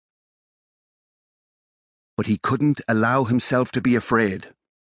But he couldn't allow himself to be afraid.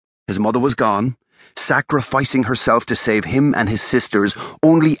 His mother was gone, sacrificing herself to save him and his sisters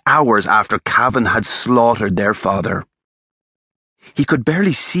only hours after Cavan had slaughtered their father. He could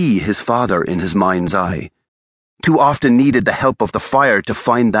barely see his father in his mind's eye. Too often needed the help of the fire to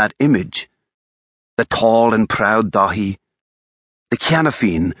find that image. The tall and proud Dahi, the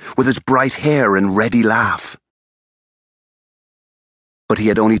Cianafine with his bright hair and ready laugh. But he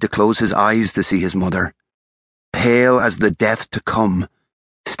had only to close his eyes to see his mother, pale as the death to come,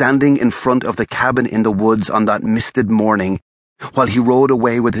 standing in front of the cabin in the woods on that misted morning while he rode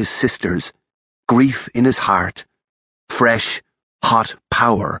away with his sisters, grief in his heart, fresh, hot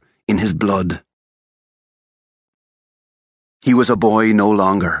power in his blood. He was a boy no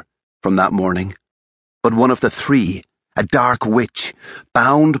longer from that morning, but one of the three, a dark witch,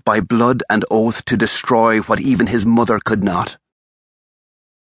 bound by blood and oath to destroy what even his mother could not.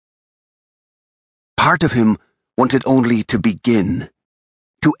 Part of him wanted only to begin,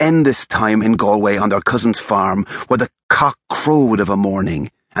 to end this time in Galway on their cousin's farm where the cock crowed of a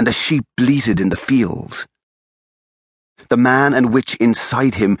morning and the sheep bleated in the fields. The man and witch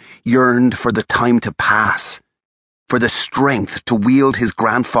inside him yearned for the time to pass, for the strength to wield his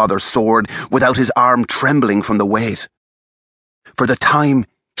grandfather's sword without his arm trembling from the weight, for the time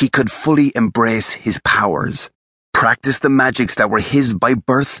he could fully embrace his powers, practice the magics that were his by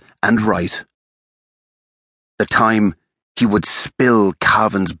birth and right. The time he would spill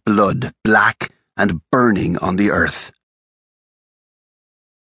Cavan's blood black and burning on the earth.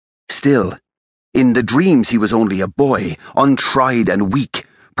 Still, in the dreams he was only a boy, untried and weak,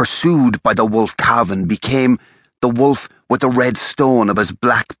 pursued by the wolf Cavan, became the wolf with the red stone of his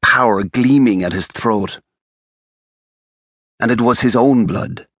black power gleaming at his throat. And it was his own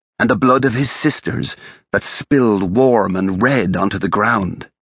blood, and the blood of his sisters, that spilled warm and red onto the ground.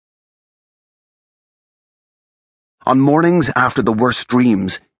 On mornings after the worst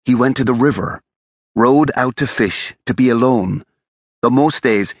dreams, he went to the river, rowed out to fish, to be alone, though most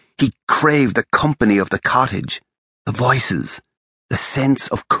days he craved the company of the cottage, the voices, the sense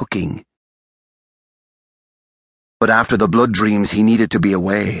of cooking. But after the blood dreams he needed to be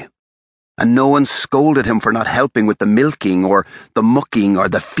away, and no one scolded him for not helping with the milking or the mucking or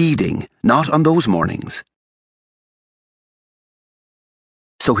the feeding, not on those mornings.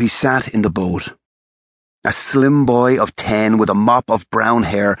 So he sat in the boat, a slim boy of 10 with a mop of brown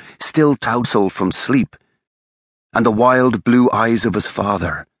hair still tousled from sleep, and the wild blue eyes of his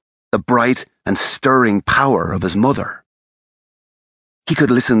father, the bright and stirring power of his mother. He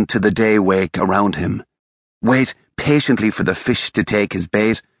could listen to the day wake around him, wait patiently for the fish to take his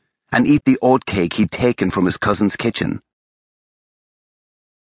bait, and eat the oatcake he'd taken from his cousin's kitchen.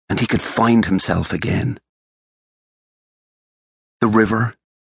 And he could find himself again. The river,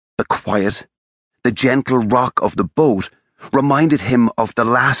 the quiet, the gentle rock of the boat reminded him of the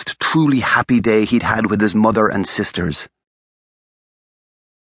last truly happy day he'd had with his mother and sisters.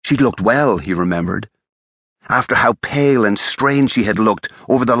 She'd looked well, he remembered, after how pale and strange she had looked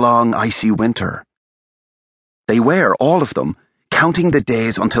over the long icy winter. They were, all of them, counting the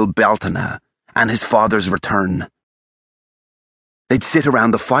days until Beltana and his father's return. They'd sit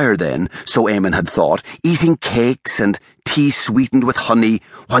around the fire then, so Eamon had thought, eating cakes and tea sweetened with honey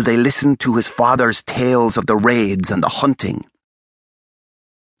while they listened to his father's tales of the raids and the hunting.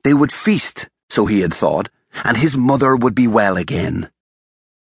 They would feast, so he had thought, and his mother would be well again.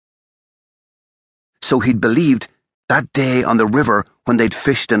 So he'd believed that day on the river when they'd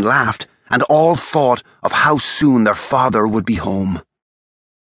fished and laughed, and all thought of how soon their father would be home.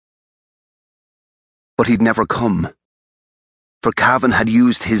 But he'd never come, for Cavan had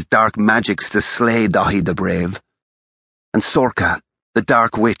used his dark magics to slay Dahi the Brave, and Sorka, the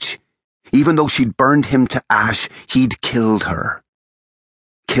dark witch, even though she'd burned him to ash, he'd killed her.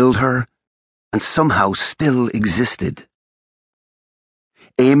 Killed her, and somehow still existed.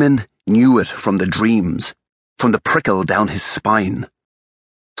 Eamon knew it from the dreams, from the prickle down his spine,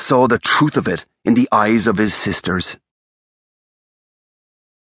 saw the truth of it in the eyes of his sisters.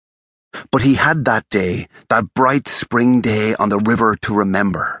 But he had that day, that bright spring day on the river to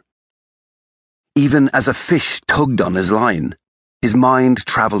remember. Even as a fish tugged on his line, his mind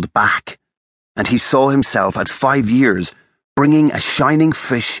travelled back, and he saw himself at 5 years bringing a shining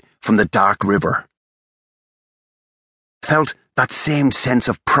fish from the dark river. Felt that same sense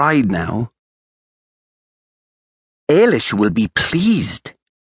of pride now. Eilish will be pleased.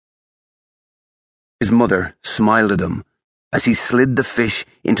 His mother smiled at him as he slid the fish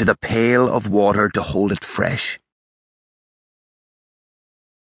into the pail of water to hold it fresh.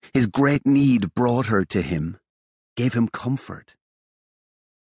 His great need brought her to him, gave him comfort.